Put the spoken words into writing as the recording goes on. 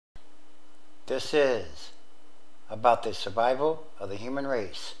This is about the survival of the human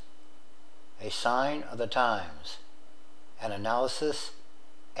race, a sign of the times, an analysis,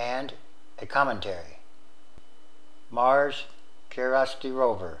 and a commentary. Mars Curiosity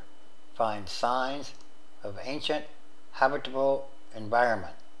Rover finds signs of ancient habitable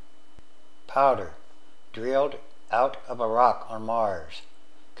environment. Powder drilled out of a rock on Mars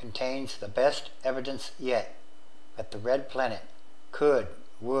contains the best evidence yet that the red planet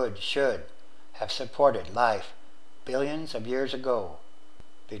should have supported life billions of years ago.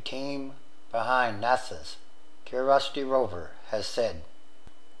 The team behind NASA's Curiosity Rover has said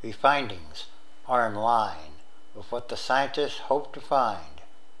the findings are in line with what the scientists hoped to find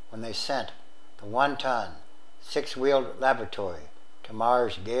when they sent the 1-ton, 6-wheeled laboratory to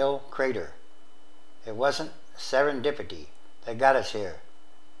Mars' Gale crater. It wasn't serendipity that got us here.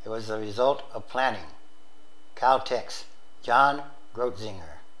 It was the result of planning. Caltech's John Grotzinger,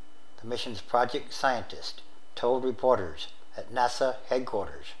 the mission's project scientist, told reporters at NASA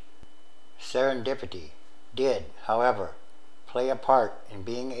headquarters. Serendipity did, however, play a part in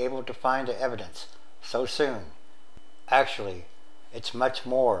being able to find the evidence so soon. Actually, it's much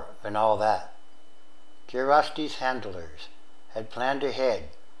more than all that. Curiosity's handlers had planned ahead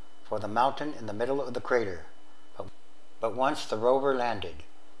for the mountain in the middle of the crater, but once the rover landed,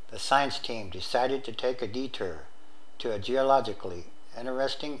 the science team decided to take a detour to a geologically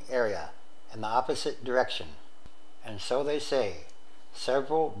interesting area in the opposite direction. And so they say,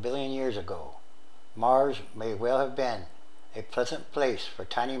 several billion years ago, Mars may well have been a pleasant place for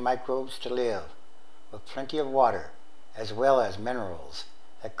tiny microbes to live, with plenty of water as well as minerals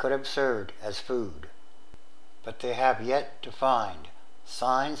that could have served as food. But they have yet to find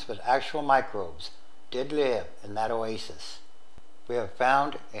signs that actual microbes did live in that oasis. We have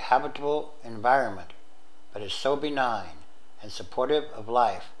found a habitable environment that is so benign and supportive of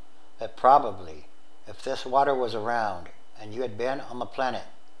life that probably, if this water was around and you had been on the planet,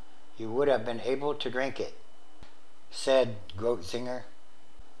 you would have been able to drink it, said Grotzinger.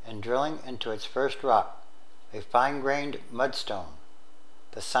 And drilling into its first rock, a fine-grained mudstone,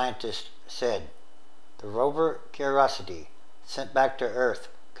 the scientist said, the rover Curiosity sent back to Earth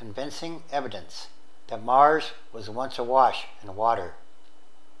convincing evidence that Mars was once awash in water.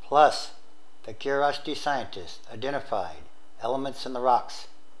 Plus, the Curiosity scientists identified elements in the rocks: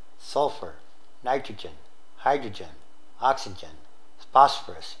 sulfur, nitrogen, hydrogen, oxygen,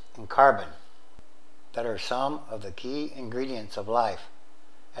 phosphorus, and carbon, that are some of the key ingredients of life,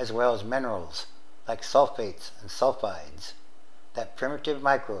 as well as minerals like sulfates and sulfides that primitive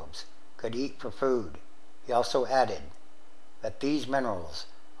microbes could eat for food. He also added that these minerals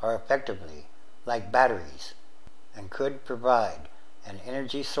are effectively like batteries and could provide an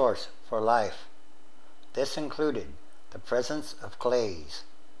energy source for life. This included the presence of clays,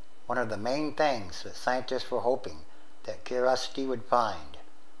 one of the main things that scientists were hoping that Curiosity would find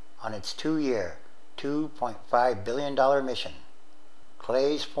on its 2-year, $2.5 billion mission.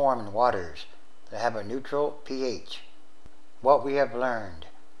 Clays form in waters that have a neutral pH. What we have learned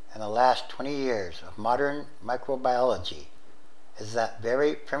in the last 20 years of modern microbiology is that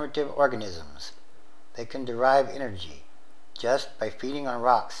very primitive organisms, they can derive energy just by feeding on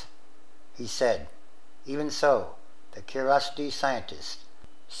rocks, he said. Even so, the Curiosity scientists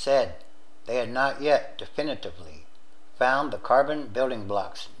said they had not yet definitively found the carbon building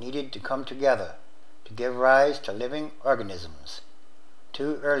blocks needed to come together to give rise to living organisms.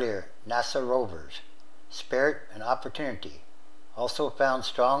 2 earlier NASA rovers, Spirit and Opportunity, also found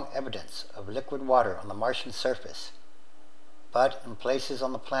strong evidence of liquid water on the Martian surface, but in places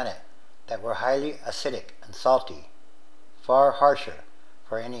on the planet that were highly acidic and salty, far harsher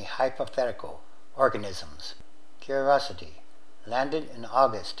for any hypothetical organisms. Curiosity landed in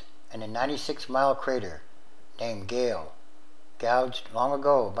August in a 96-mile crater named Gale, gouged long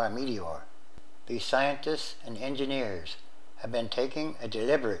ago by a meteor. These scientists and engineers have been taking a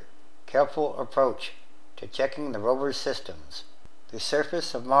deliberate, careful approach to checking the rover's systems. The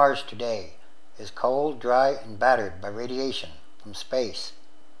surface of Mars today is cold, dry, and battered by radiation from space,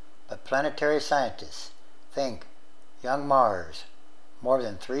 but planetary scientists think young Mars, more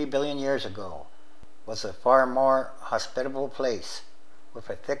than 3 billion years ago, was a far more hospitable place with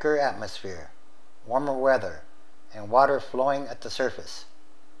a thicker atmosphere, warmer weather, and water flowing at the surface.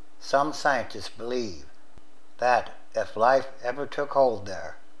 Some scientists believe that if life ever took hold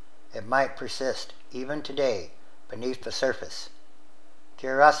there, it might persist even today beneath the surface.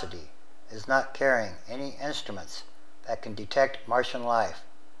 Curiosity is not carrying any instruments that can detect Martian life,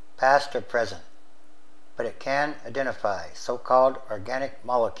 past or present, but it can identify so-called organic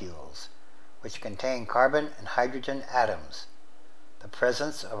molecules which contain carbon and hydrogen atoms. the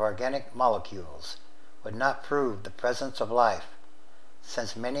presence of organic molecules would not prove the presence of life,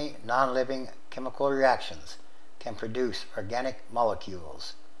 since many non-living chemical reactions can produce organic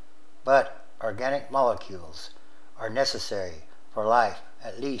molecules. But organic molecules are necessary for life,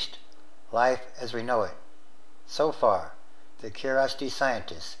 at least life as we know it. So far, the curiosity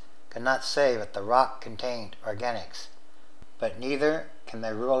scientists cannot say that the rock contained organics, but neither can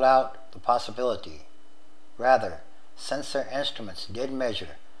they rule out the possibility. Rather, since their instruments did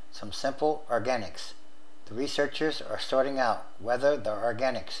measure some simple organics, the researchers are sorting out whether the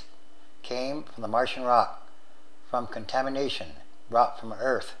organics came from the Martian rock, from contamination brought from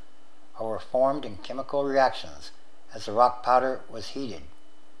Earth, or were formed in chemical reactions as the rock powder was heated.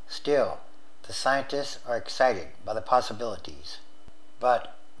 Still, the scientists are excited by the possibilities,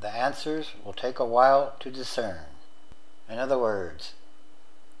 but the answers will take a while to discern. In other words,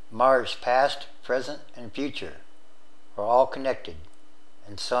 Mars' past, present, and future are all connected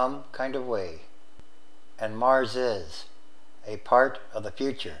in some kind of way, and Mars is a part of the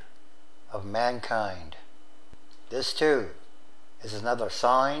future of mankind. This too is another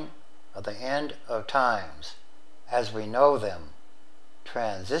sign of the end of times as we know them,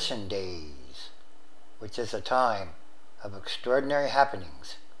 transition days, which is a time of extraordinary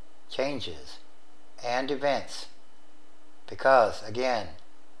happenings, changes, and events, because, again,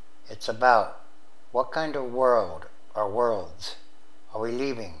 it's about what kind of world or worlds are we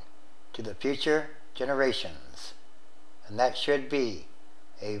leaving to the future generations, and that should be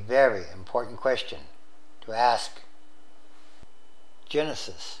a very important question to ask.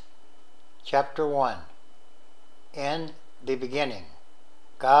 Genesis chapter 1. In the beginning,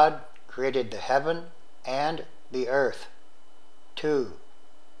 God created the heaven and the earth. 2.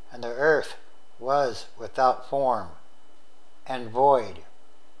 And the earth was without form and void,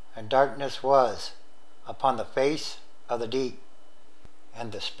 and darkness was upon the face of the deep,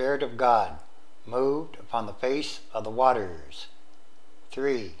 and the Spirit of God moved upon the face of the waters.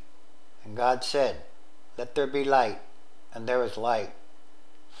 3. And God said, Let there be light, and there was light.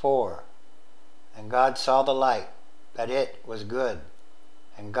 4. And God saw the light, that it was good,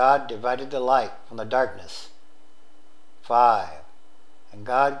 and God divided the light from the darkness. 5. And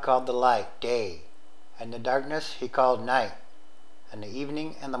God called the light day, and the darkness he called night, and the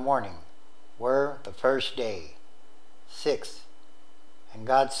evening and the morning were the first day. 6. And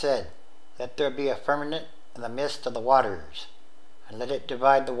God said, Let there be a firmament in the midst of the waters, and let it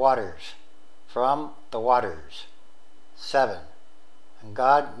divide the waters from the waters. 7. And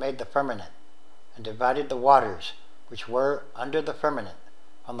God made the firmament, and divided the waters which were under the firmament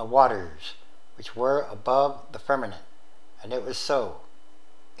from the waters which were above the firmament, and it was so.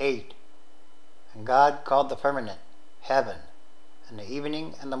 8. And God called the firmament heaven, and the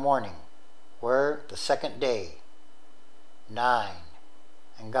evening and the morning were the second day. 9.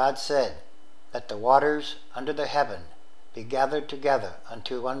 And God said, Let the waters under the heaven be gathered together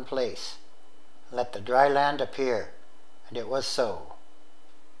unto one place, and let the dry land appear, and it was so.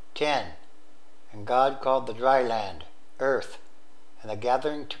 10. And God called the dry land earth, and the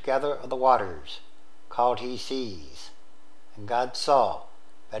gathering together of the waters called he seas. And God saw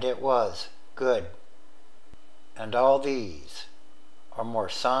that it was good. And all these are more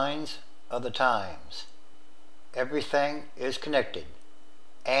signs of the times. Everything is connected,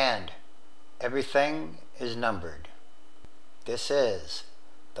 and everything is numbered. This is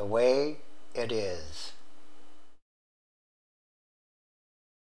the way it is.